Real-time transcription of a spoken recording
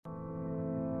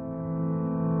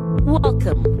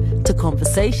Welcome to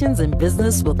Conversations in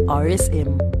Business with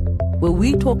RSM, where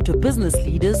we talk to business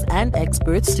leaders and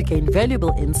experts to gain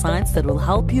valuable insights that will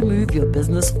help you move your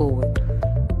business forward.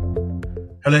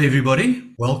 Hello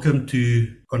everybody, welcome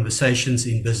to Conversations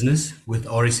in Business with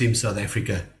RSM South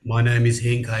Africa. My name is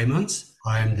Henk Heymans.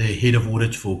 I am the Head of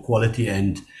Audit for Quality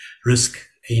and Risk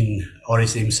in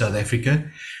RSM South Africa.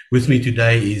 With me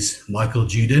today is Michael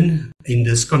Juden. In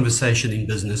this Conversation in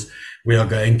Business, we are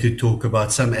going to talk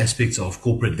about some aspects of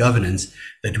corporate governance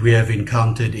that we have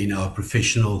encountered in our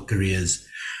professional careers.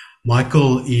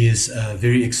 Michael is a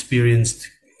very experienced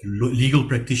legal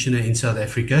practitioner in South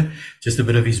Africa. Just a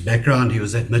bit of his background: he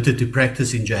was admitted to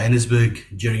practice in Johannesburg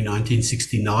during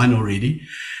 1969 already.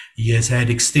 He has had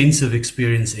extensive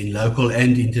experience in local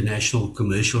and international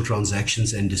commercial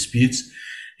transactions and disputes.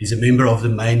 He's a member of the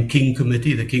main King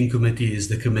Committee. The King Committee is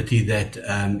the committee that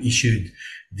issued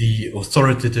the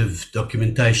authoritative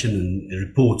documentation and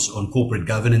reports on corporate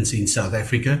governance in South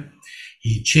Africa.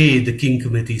 He chaired the King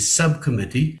Committee's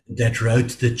subcommittee that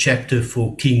wrote the chapter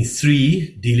for King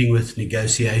 3, dealing with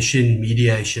negotiation,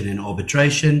 mediation, and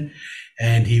arbitration.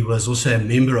 And he was also a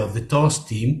member of the task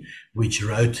team, which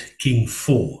wrote King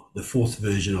 4, the fourth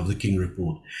version of the King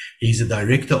Report. He's a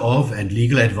director of and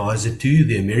legal advisor to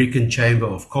the American Chamber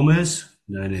of Commerce,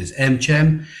 known as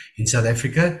AmCham, in South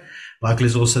Africa. Michael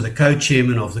is also the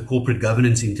co-chairman of the Corporate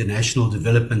Governance International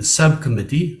Development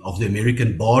Subcommittee of the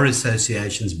American Bar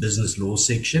Association's Business Law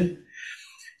Section,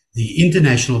 the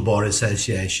International Bar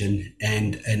Association,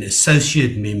 and an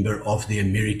associate member of the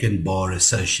American Bar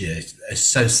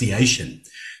Association.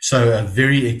 So a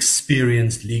very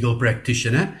experienced legal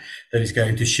practitioner that is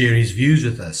going to share his views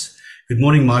with us. Good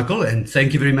morning, Michael, and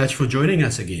thank you very much for joining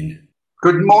us again.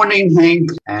 Good morning,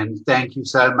 Henk, and thank you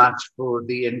so much for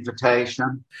the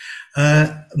invitation.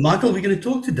 Michael, we're going to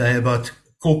talk today about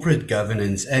corporate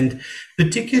governance, and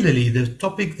particularly the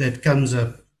topic that comes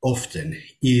up often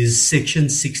is Section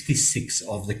 66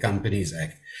 of the Companies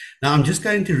Act. Now, I'm just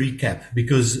going to recap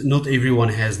because not everyone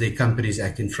has their Companies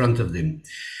Act in front of them.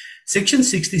 Section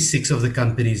 66 of the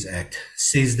Companies Act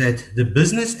says that the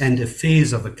business and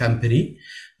affairs of a company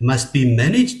must be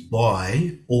managed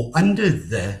by or under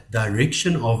the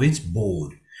direction of its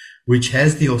board, which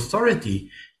has the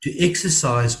authority to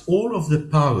exercise all of the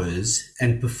powers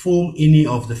and perform any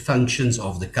of the functions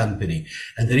of the company.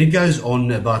 And then it goes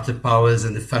on about the powers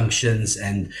and the functions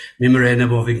and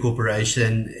memorandum of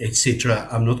incorporation, etc.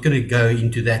 I'm not going to go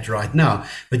into that right now,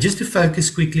 but just to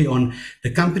focus quickly on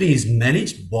the company is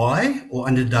managed by or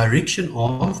under direction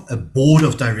of a board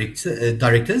of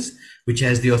directors, which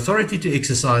has the authority to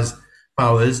exercise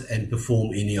powers and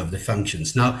perform any of the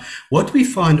functions. Now, what we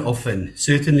find often,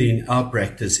 certainly in our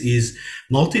practice, is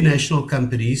multinational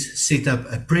companies set up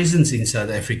a presence in South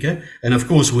Africa. And of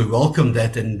course, we welcome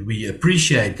that and we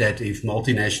appreciate that if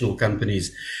multinational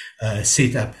companies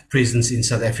set up presence in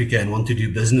South Africa and want to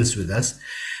do business with us.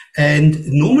 And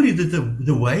normally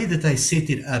the way that they set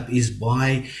it up is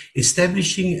by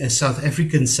establishing a South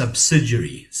African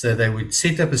subsidiary. So they would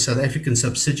set up a South African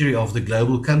subsidiary of the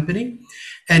global company.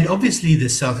 And obviously the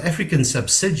South African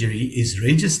subsidiary is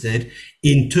registered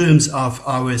in terms of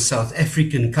our South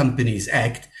African Companies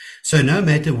Act. So no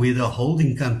matter where the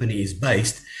holding company is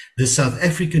based, the South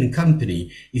African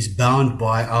company is bound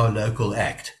by our local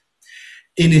act.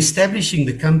 In establishing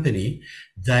the company,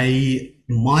 they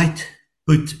might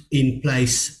put in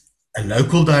place a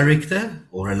local director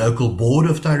or a local board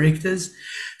of directors.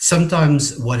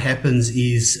 Sometimes what happens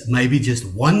is maybe just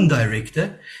one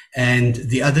director and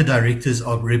the other directors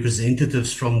are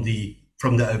representatives from the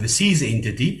overseas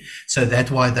entity. So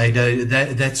that's why they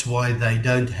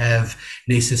don't have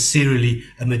necessarily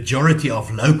a majority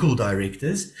of local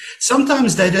directors.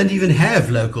 Sometimes they don't even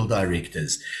have local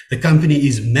directors. The company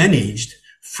is managed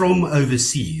from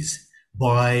overseas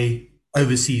by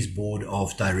overseas board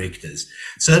of directors.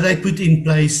 So they put in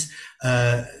place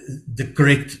the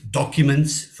correct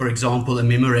documents, for example, a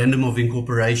memorandum of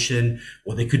incorporation,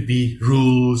 or there could be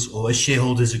rules or a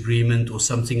shareholders agreement or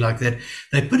something like that.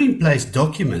 They put in place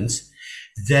documents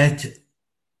that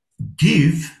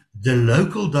give the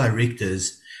local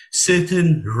directors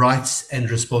certain rights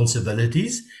and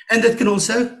responsibilities, and that can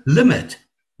also limit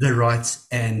the rights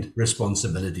and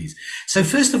responsibilities. So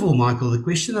first of all, Michael, the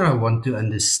question that I want to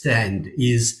understand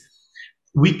is,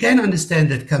 we can understand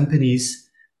that companies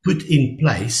put in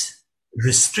place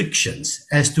restrictions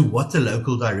as to what the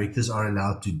local directors are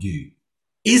allowed to do.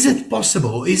 Is it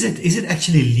possible, is it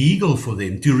actually legal for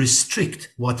them to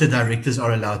restrict what the directors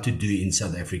are allowed to do in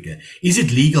South Africa? Is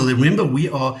it legal? Remember, we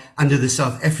are under the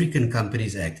South African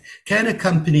Companies Act. Can a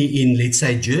company in, let's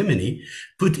say, Germany,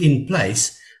 put in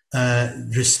place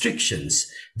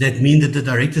restrictions that mean that the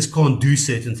directors can't do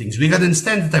certain things? We can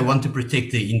understand that they want to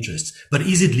protect their interests, but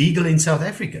is it legal in South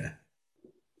Africa?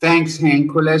 Thanks,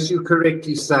 Henk. Well, as you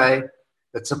correctly say,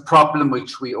 it's a problem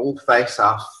which we all face.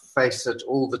 I face it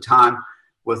all the time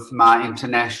with my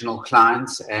international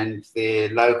clients and their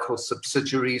local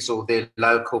subsidiaries or their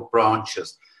local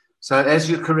branches. So as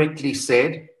you correctly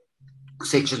said,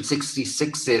 Section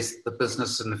 66 says the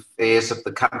business and affairs of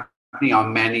the company are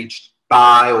managed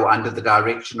by or under the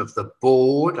direction of the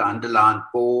board, underlined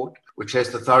board, which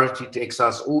has the authority to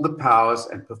exercise all the powers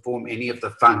and perform any of the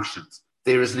functions.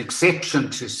 There is an exception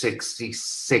to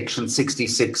Section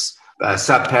 66,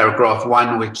 subparagraph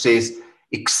 1, which says,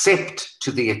 except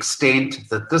to the extent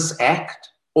that this Act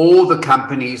or the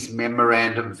company's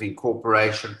memorandum of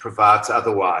incorporation provides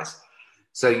otherwise.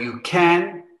 So you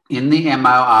can, in the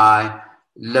MOI,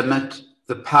 limit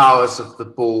the powers of the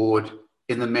board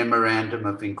in the memorandum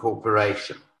of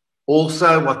incorporation.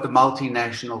 Also, what the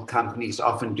multinational companies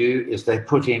often do is they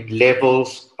put in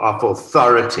levels of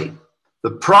authority.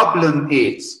 The problem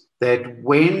is that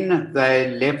when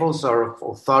the levels of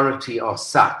authority are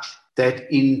such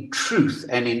that in truth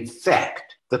and in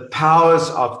fact, the powers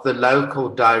of the local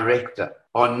director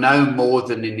are no more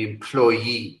than an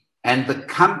employee, and the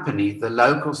company, the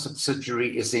local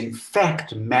subsidiary, is in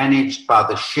fact managed by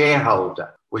the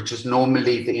shareholder, which is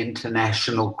normally the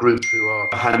international group who are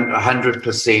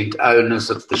 100% owners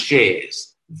of the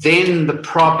shares, then the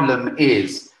problem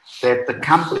is that the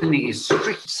company is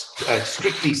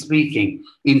strictly speaking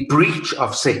in breach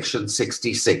of Section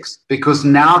 66, because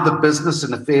now the business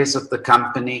and affairs of the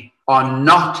company are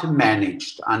not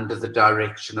managed under the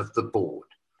direction of the board.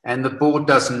 And the board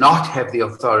does not have the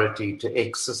authority to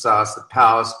exercise the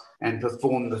powers and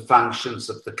perform the functions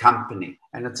of the company.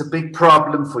 And it's a big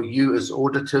problem for you as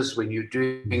auditors when you're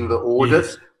doing the audit,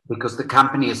 yes, because the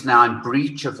company is now in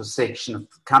breach of a section of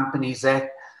the Companies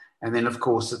Act. And then, of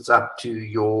course, it's up to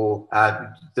your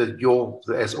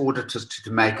as auditors to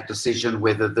make a decision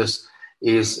whether this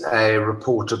is a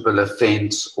reportable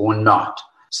offence or not.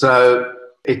 So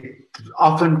it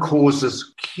often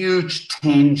causes huge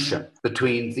tension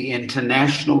between the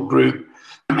international group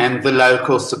and the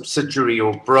local subsidiary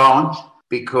or branch,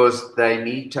 because they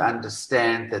need to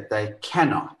understand that they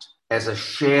cannot, as a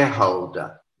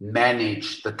shareholder,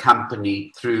 manage the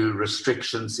company through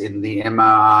restrictions in the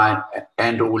MOI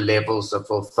and or levels of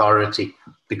authority,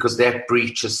 because that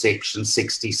breaches Section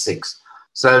 66.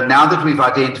 So now that we've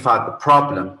identified the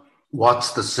problem,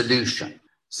 what's the solution?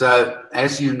 So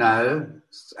as you know,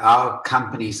 our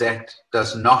Companies Act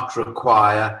does not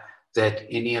require that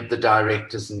any of the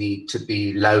directors need to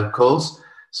be locals,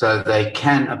 so they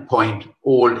can appoint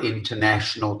all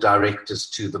international directors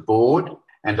to the board.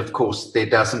 And of course, there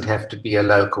doesn't have to be a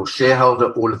local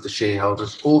shareholder. All of the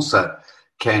shareholders also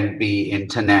can be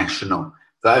international.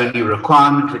 The only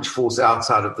requirement which falls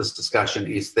outside of this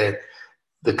discussion is that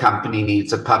the company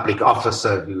needs a public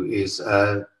officer who is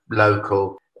a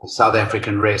local South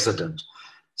African resident.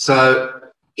 So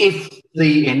if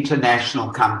the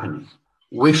international company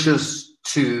wishes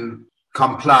to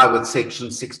comply with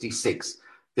Section 66,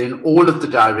 then all of the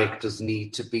directors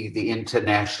need to be the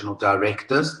international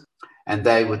directors, and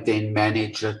they would then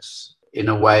manage it in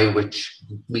a way which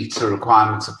meets the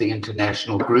requirements of the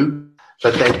international group.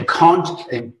 But they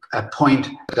can't appoint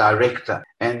a director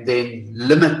and then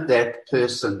limit that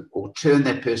person or turn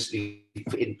that person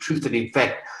in truth and in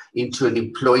fact into an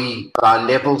employee by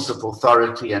levels of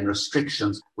authority and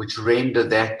restrictions which render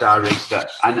that director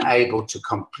unable to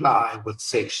comply with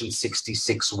Section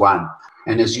 66(1).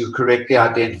 And as you correctly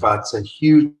identified, it's a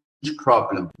huge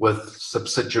problem with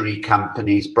subsidiary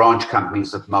companies, branch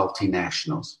companies of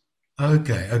multinationals.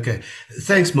 Okay.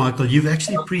 Thanks, Michael. You've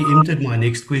actually preempted my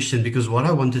next question, because what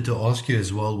I wanted to ask you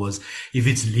as well was if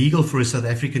it's legal for a South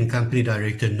African company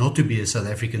director not to be a South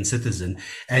African citizen.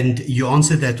 And you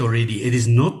answered that already. It is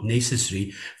not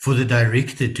necessary for the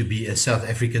director to be a South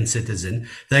African citizen.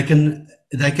 They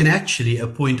can actually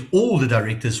appoint all the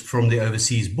directors from the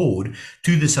overseas board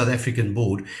to the South African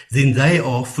board. Then they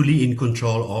are fully in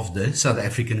control of the South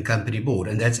African company board,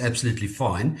 and that's absolutely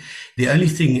fine. The only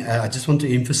thing I just want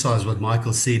to emphasize what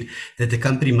Michael said, that the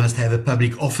company must have a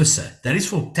public officer. That is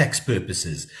for tax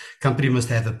purposes. Company must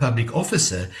have a public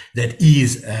officer that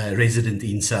is a resident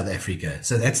in South Africa.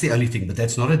 So that's the only thing, but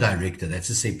that's not a director. That's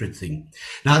a separate thing.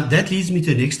 Now, that leads me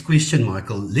to the next question,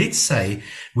 Michael. Let's say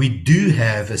we do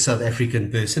have a South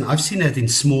African person. I've seen that in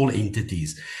small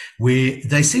entities where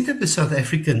they set up a South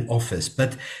African office,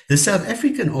 but the South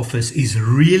African office is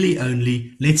really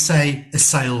only, let's say, a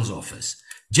sales office,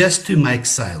 just to make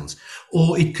sales.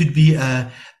 Or it could be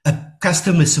a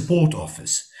customer support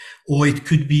office, Or it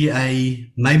could be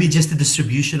maybe just a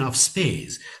distribution of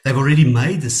spares. They've already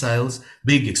made the sales,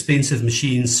 big, expensive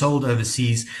machines sold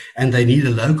overseas, and they need a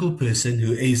local person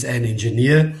who is an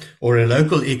engineer or a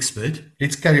local expert.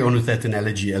 Let's carry on with that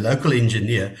analogy, a local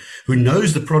engineer who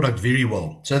knows the product very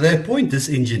well. So they appoint this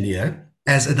engineer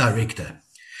as a director.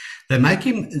 They make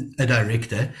him a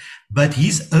director, but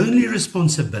his only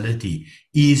responsibility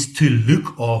is to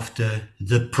look after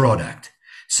the product.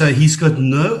 So he's got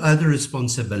no other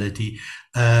responsibility,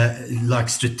 like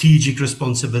strategic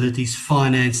responsibilities,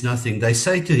 finance, nothing. They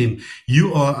say to him,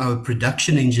 you are our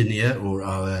production engineer or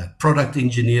our product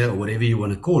engineer or whatever you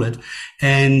want to call it.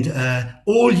 And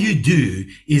all you do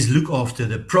is look after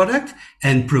the product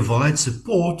and provide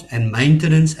support and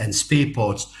maintenance and spare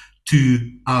parts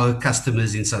to our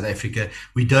customers in South Africa.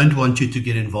 We don't want you to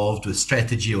get involved with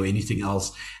strategy or anything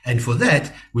else. And for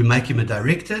that, we make him a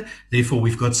director. Therefore,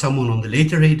 we've got someone on the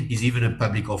letterhead. He's even a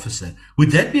public officer.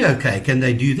 Would that be okay? Can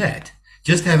they do that?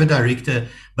 Just have a director,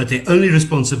 but their only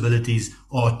responsibilities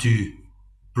are to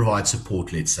provide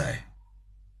support, let's say.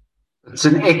 It's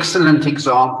an excellent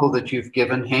example that you've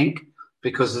given, Henk,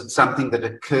 because it's something that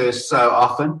occurs so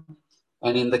often.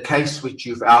 And in the case which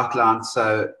you've outlined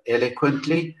so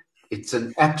eloquently, it's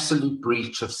an absolute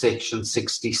breach of Section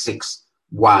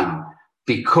 66(1),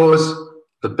 because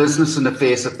the business and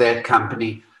affairs of that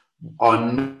company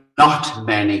are not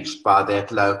managed by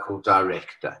that local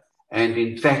director. And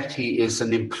in fact, he is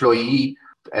an employee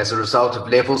as a result of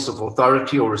levels of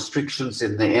authority or restrictions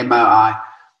in the MOI,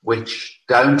 which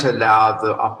don't allow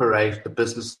the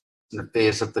business and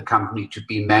affairs of the company to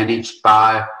be managed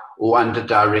by or under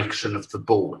direction of the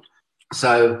board.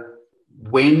 So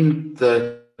when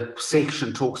the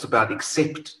section talks about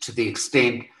except to the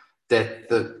extent that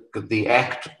the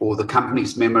Act or the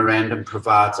company's memorandum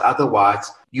provides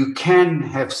otherwise, you can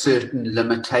have certain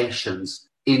limitations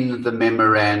in the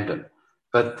memorandum,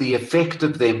 but the effect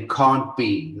of them can't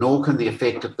be, nor can the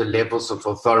effect of the levels of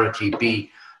authority be,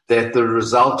 that the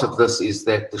result of this is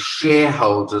that the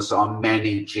shareholders are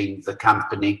managing the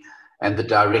company and the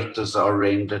directors are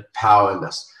rendered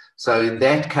powerless. So in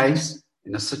that case,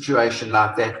 in a situation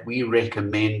like that, we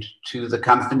recommend to the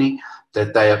company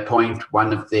that they appoint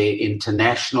one of their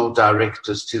international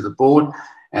directors to the board,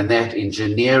 and that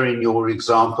engineer, in your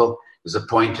example, is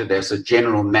appointed as a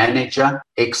general manager,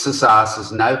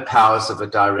 exercises no powers of a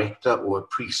director or a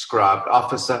prescribed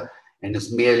officer, and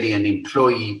is merely an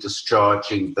employee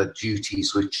discharging the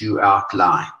duties which you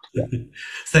outlined.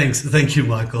 Thanks. Thank you,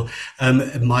 Michael.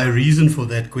 My reason for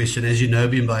that question, as you know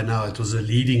me by now, it was a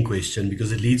leading question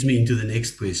because it leads me into the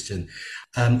next question.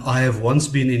 I have once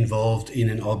been involved in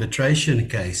an arbitration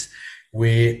case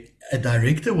where a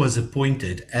director was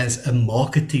appointed as a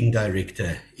marketing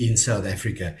director in South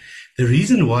Africa. The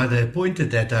reason why they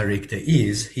appointed that director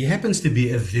is he happens to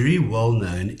be a very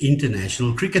well-known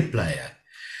international cricket player.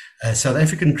 A South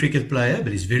African cricket player,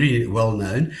 but he's very well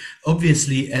known.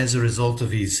 Obviously, as a result of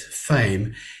his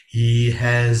fame, he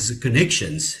has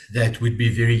connections that would be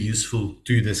very useful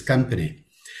to this company.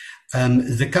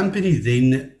 The company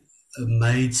then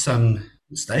made some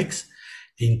mistakes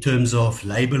in terms of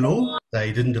labor law.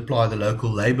 They didn't apply the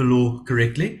local labor law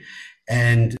correctly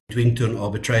and went to an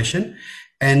arbitration.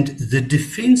 And the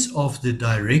defense of the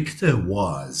director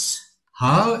was,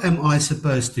 how am I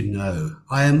supposed to know?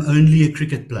 I am only a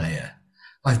cricket player.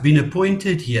 I've been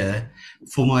appointed here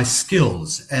for my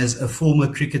skills as a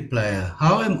former cricket player.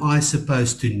 How am I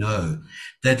supposed to know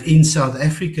that in South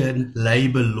African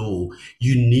labor law,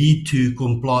 you need to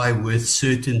comply with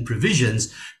certain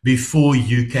provisions before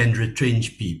you can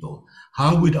retrench people?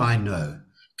 How would I know?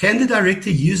 Can the director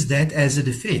use that as a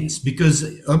defense? Because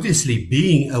obviously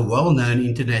being a well-known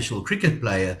international cricket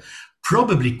player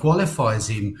probably qualifies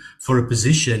him for a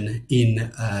position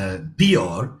in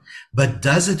PR, but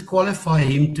does it qualify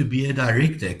him to be a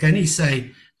director? Can he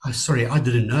say, oh, sorry, I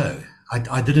didn't know.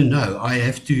 I didn't know. I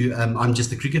have to, I'm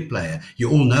just a cricket player. You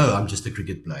all know I'm just a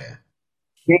cricket player.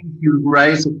 You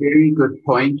raise a very good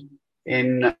point.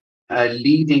 In a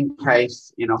leading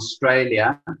case in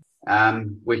Australia,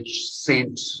 which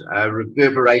sent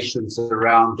reverberations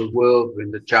around the world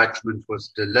when the judgment was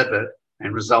delivered,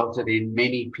 and resulted in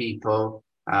many people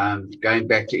going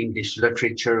back to English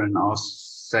literature and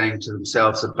saying to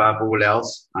themselves, above all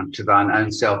else, unto thine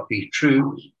own self be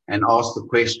true, and ask the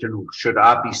question, should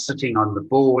I be sitting on the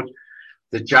board?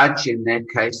 The judge in that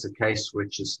case, a case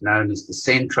which is known as the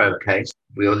Centro case,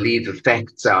 we'll leave the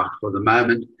facts out for the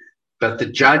moment, but the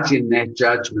judge in that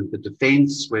judgment, the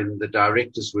defense when the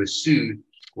directors were sued,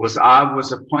 was I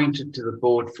was appointed to the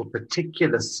board for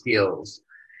particular skills,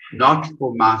 not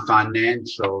for my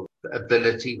financial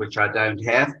ability, which I don't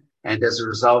have. And as a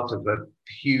result of a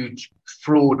huge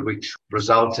fraud which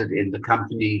resulted in the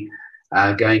company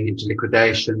going into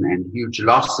liquidation and huge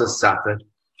losses suffered,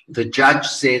 the judge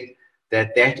said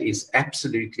that that is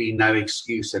absolutely no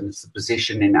excuse, and it's the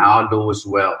position in our law as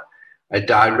well. A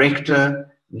director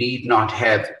need not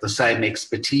have the same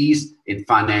expertise in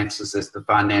finances as the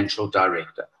financial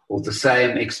director, or the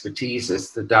same expertise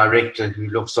as the director who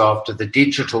looks after the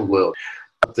digital world.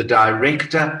 The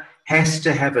director has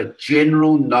to have a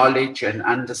general knowledge and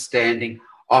understanding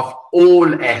of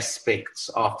all aspects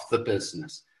of the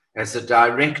business. As a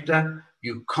director,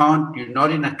 you're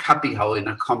not in a cubbyhole, in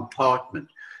a compartment.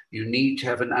 You need to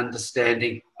have an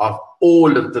understanding of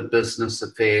all of the business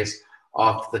affairs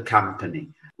of the company,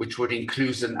 which would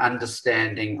include an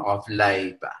understanding of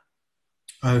labor.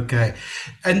 Okay.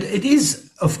 And it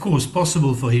is, of course,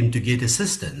 possible for him to get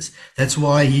assistance. That's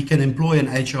why he can employ an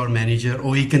HR manager,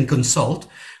 or he can consult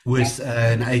with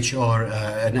an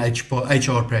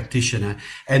HR practitioner,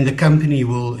 and the company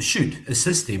should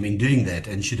assist him in doing that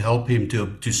and should help him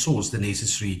to source the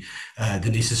necessary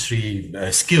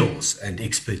skills and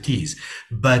expertise.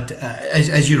 But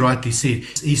as you rightly said,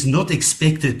 he's not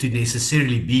expected to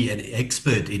necessarily be an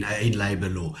expert in labor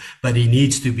law, but he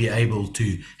needs to be able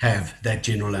to have that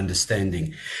general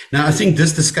understanding. Now, I think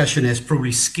this discussion has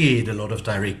probably scared a lot of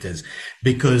directors,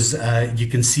 because you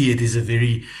can see it is a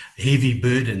very heavy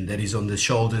burden that is on the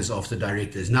shoulders of the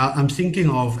directors. Now, I'm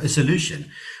thinking of a solution.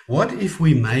 What if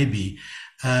we maybe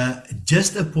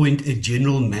just appoint a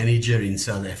general manager in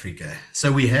South Africa?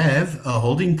 So we have a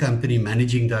holding company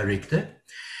managing director.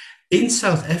 In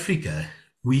South Africa,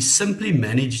 we simply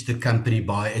manage the company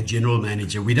by a general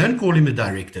manager. We don't call him a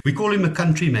director. We call him a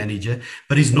country manager,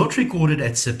 but he's not recorded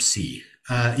at SIPC.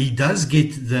 He does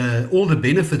get all the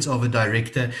benefits of a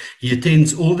director. He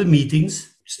attends all the meetings.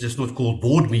 It's just not called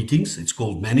board meetings. It's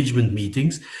called management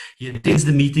meetings. He attends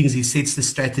the meetings. He sets the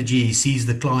strategy. He sees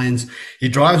the clients. He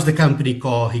drives the company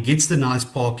car. He gets the nice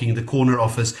parking, the corner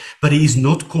office, but he is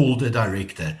not called a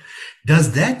director.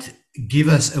 Does that give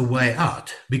us a way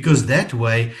out? Because that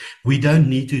way we don't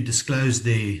need to disclose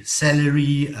their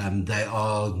salary. They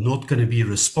are not going to be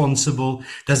responsible.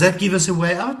 Does that give us a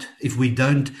way out if we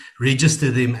don't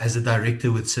register them as a director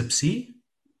with SIPC?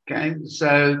 Okay,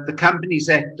 so the Companies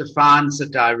Act defines a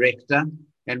director,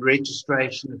 and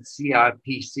registration at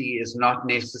CIPC is not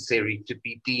necessary to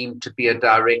be deemed to be a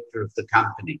director of the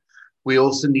company. We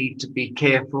also need to be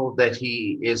careful that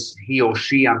he or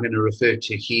she, I'm going to refer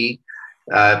to he,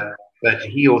 but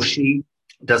he or she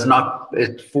does not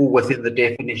fall within the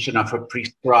definition of a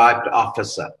prescribed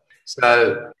officer.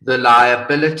 So the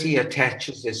liability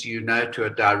attaches, as you know, to a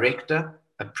director,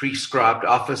 a prescribed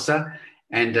officer,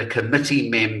 and a committee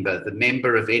member, the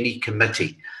member of any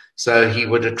committee. So he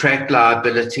would attract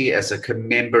liability as a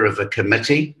member of a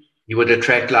committee. He would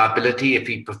attract liability if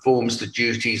he performs the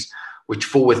duties which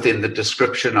fall within the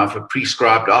description of a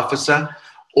prescribed officer,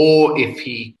 or if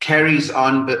he carries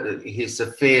on his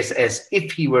affairs as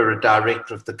if he were a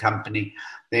director of the company,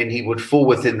 then he would fall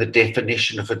within the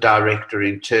definition of a director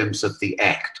in terms of the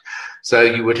Act. So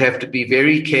you would have to be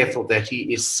very careful that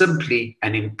he is simply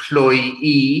an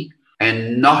employee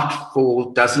and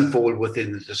doesn't fall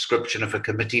within the description of a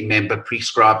committee member,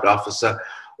 prescribed officer,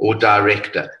 or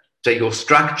director. So your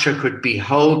structure could be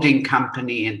holding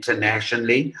company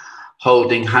internationally,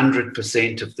 holding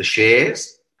 100% of the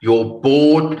shares. Your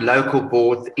board, local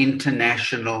board,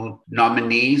 international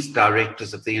nominees,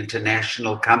 directors of the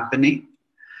international company,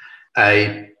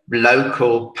 a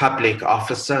local public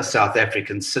officer, South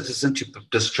African citizen, to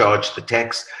discharge the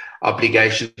tax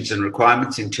obligations and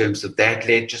requirements in terms of that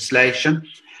legislation.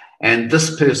 And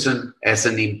this person as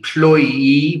an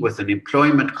employee with an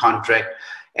employment contract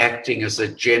acting as a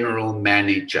general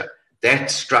manager.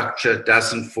 That structure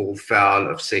doesn't fall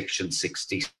foul of Section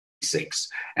 66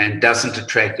 and doesn't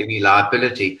attract any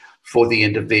liability for the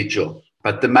individual.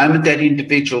 But the moment that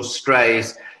individual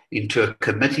strays into a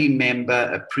committee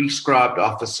member, a prescribed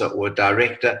officer, or a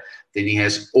director, then he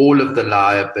has all of the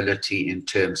liability in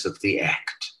terms of the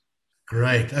Act.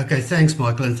 Great. Okay, thanks,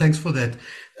 Michael, and thanks for that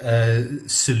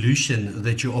solution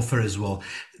that you offer as well.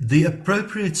 The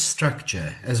appropriate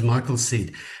structure, as Michael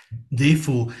said,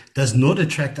 therefore does not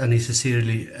attract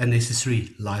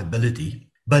unnecessary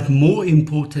liability, but more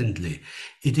importantly,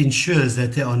 it ensures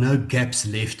that there are no gaps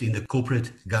left in the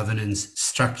corporate governance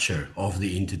structure of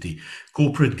the entity.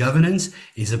 Corporate governance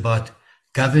is about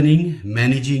governing,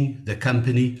 managing the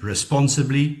company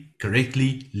responsibly,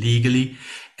 correctly, legally,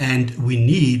 and we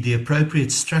need the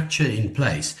appropriate structure in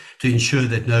place to ensure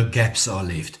that no gaps are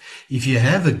left. If you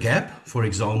have a gap, for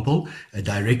example, a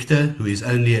director who is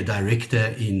only a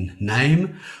director in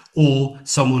name, or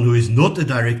someone who is not a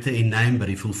director in name but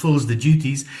he fulfills the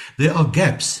duties, there are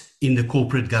gaps in the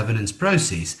corporate governance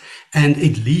process, and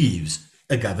it leaves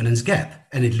a governance gap,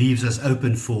 and it leaves us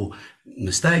open for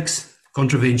mistakes,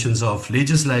 contraventions of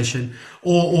legislation,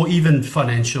 or even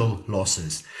financial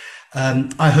losses.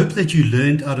 I hope that you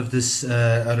learned out of this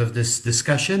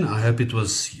discussion. I hope it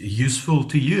was useful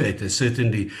to you. It has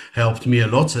certainly helped me a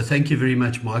lot. So thank you very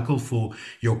much, Michael, for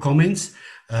your comments,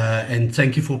 and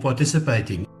thank you for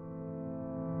participating.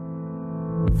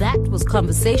 That was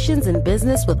Conversations in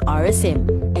Business with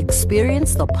RSM.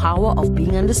 Experience the power of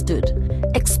being understood.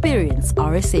 Experience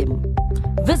RSM.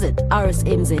 Visit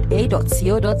rsmza.co.za